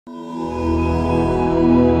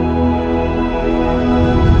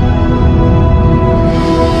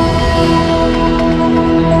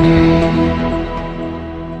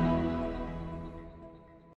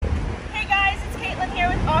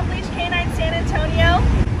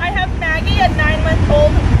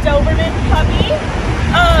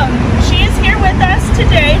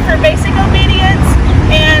today for basic obedience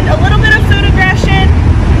and a little bit of food aggression.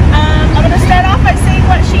 I'm going to start off by saying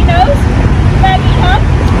what she knows. Maggie, come.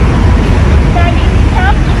 Maggie,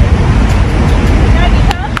 come. Maggie,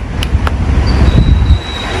 come.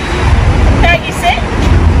 Maggie, sit.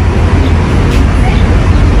 Sit.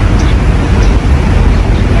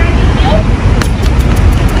 Maggie, heel.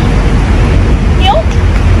 Heel.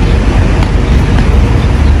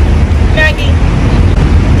 Maggie,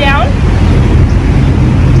 down.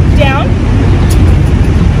 Down.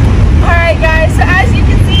 Alright guys, so as you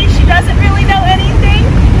can see, she doesn't really know anything.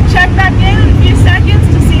 Check back in a few seconds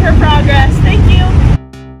to see her progress. Thank you.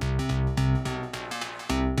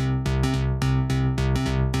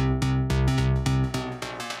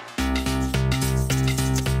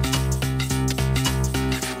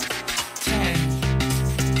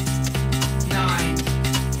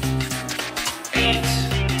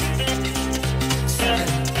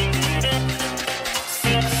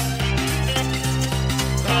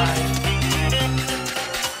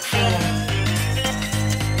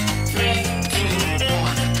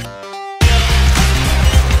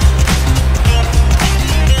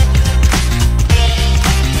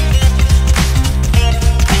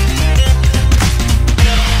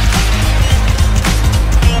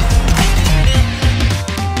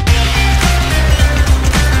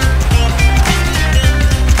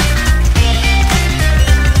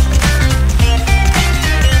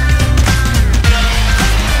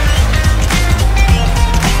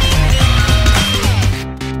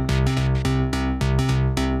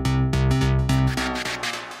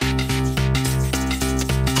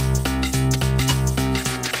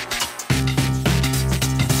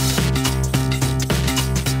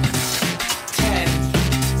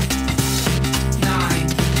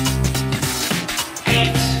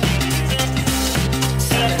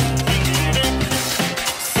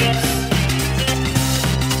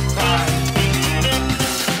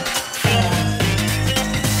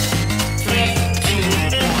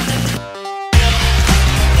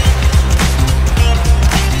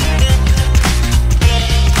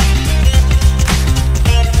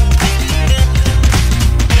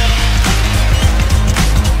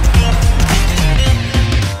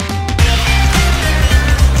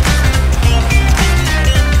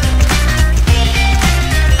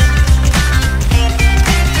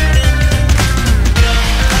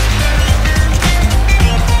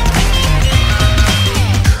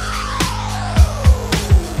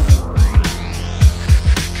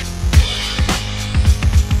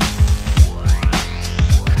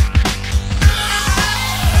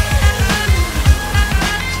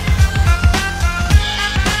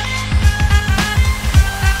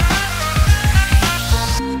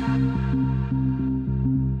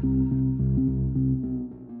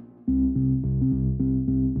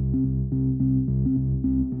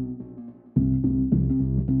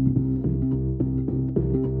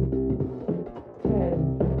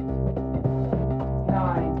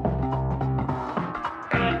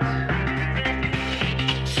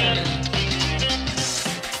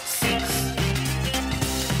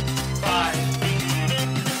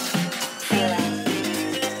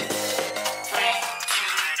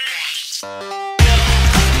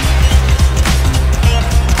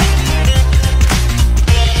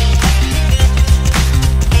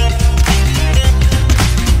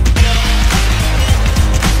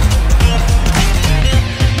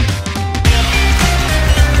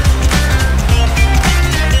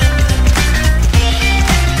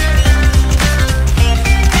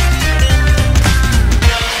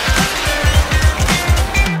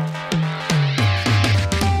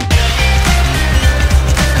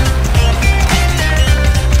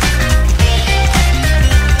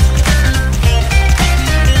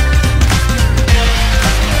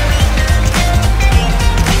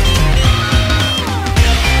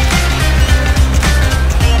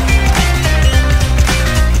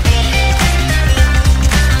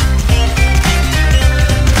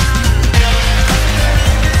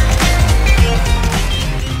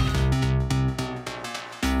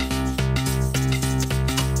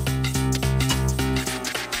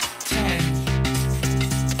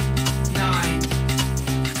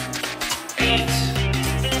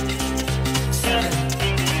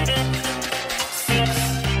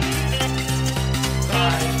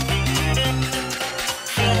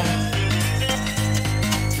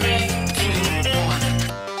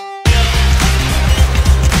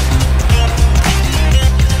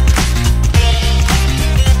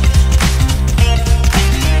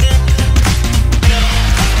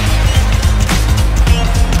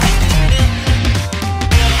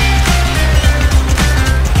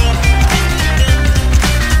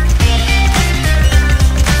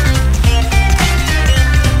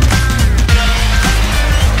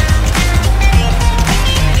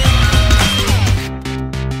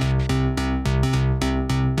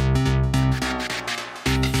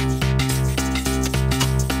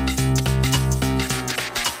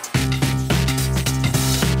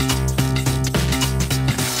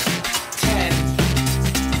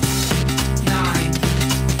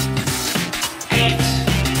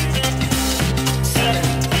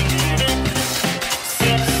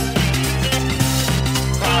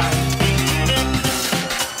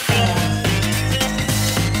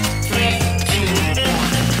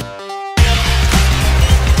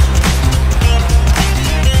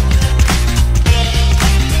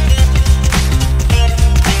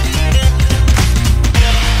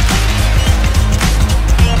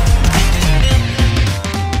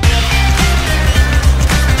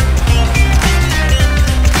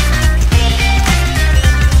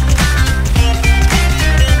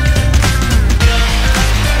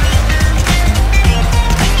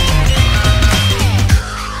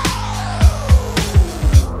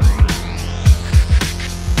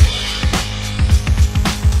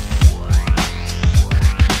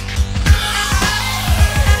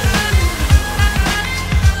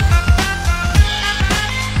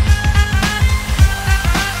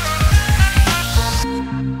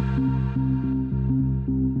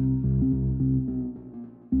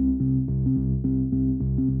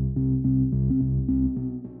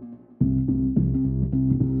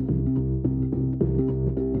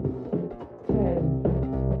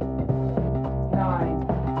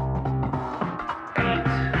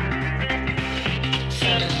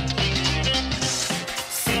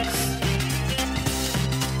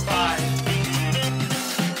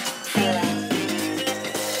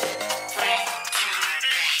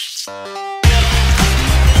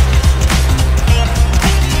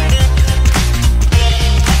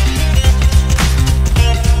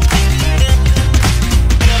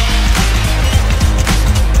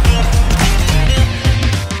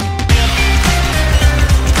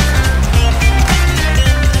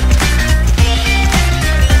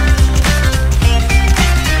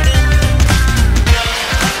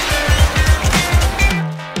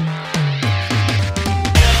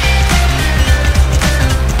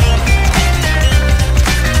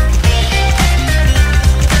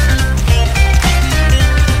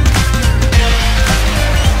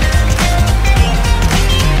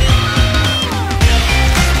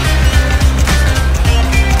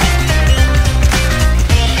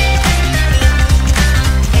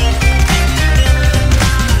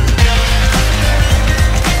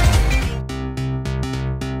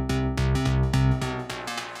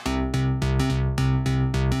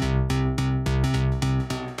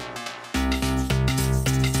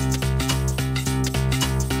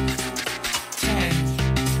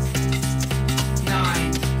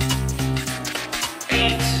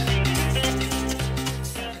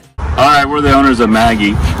 we're the owners of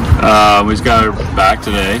Maggie. We just got her back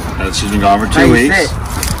today. She's been gone for 2 weeks.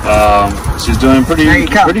 She's doing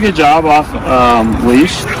pretty good job off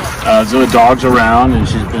leash. There's other dogs around, and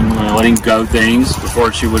she's been letting go things.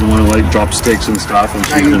 Before she wouldn't want to like drop sticks and stuff, and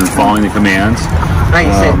she's been following the commands.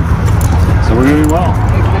 Maggie, sit. So we're doing well.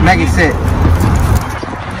 Maggie, sit.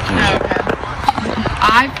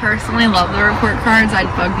 I personally love the report cards. I'd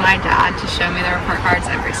bug my dad to show me the report cards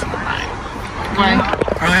every single time. Why?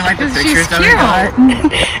 I really like the pictures. She's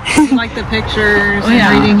cute. Like the pictures and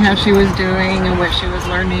reading how she was doing and what she was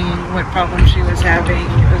learning, what problems she was having.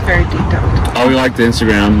 It was very detailed. Oh, we like the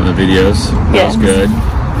Instagram videos. That was good.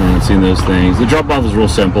 Seeing those things. The drop off is real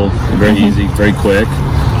simple, very easy, very quick.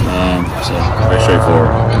 So very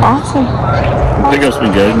straightforward. Awesome. The pickup's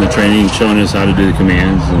been good, and the training showing us how to do the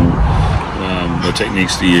commands and what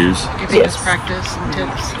techniques to use. Giving us practice and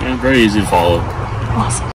tips. And very easy to follow.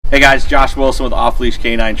 Awesome. Hey guys, Josh Wilson with Off-Leash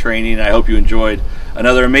Canine Training. I hope you enjoyed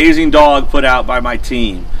another amazing dog put out by my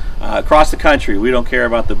team. Across the country, we don't care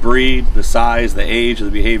about the breed, the size, the age, or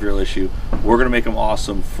the behavioral issue. We're going to make them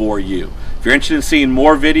awesome for you. If you're interested in seeing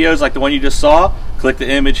more videos like the one you just saw, click the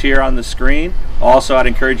image here on the screen. Also, I'd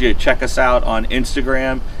encourage you to check us out on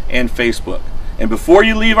Instagram and Facebook. And before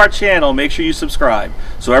you leave our channel, make sure you subscribe.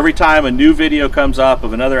 So every time a new video comes up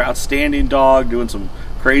of another outstanding dog doing some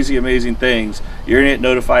crazy, amazing things, you're going to get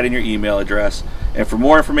notified in your email address. And for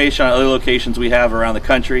more information on other locations we have around the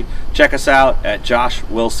country, check us out at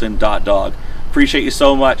joshwilson.dog. Appreciate you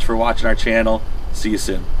so much for watching our channel. See you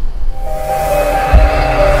soon.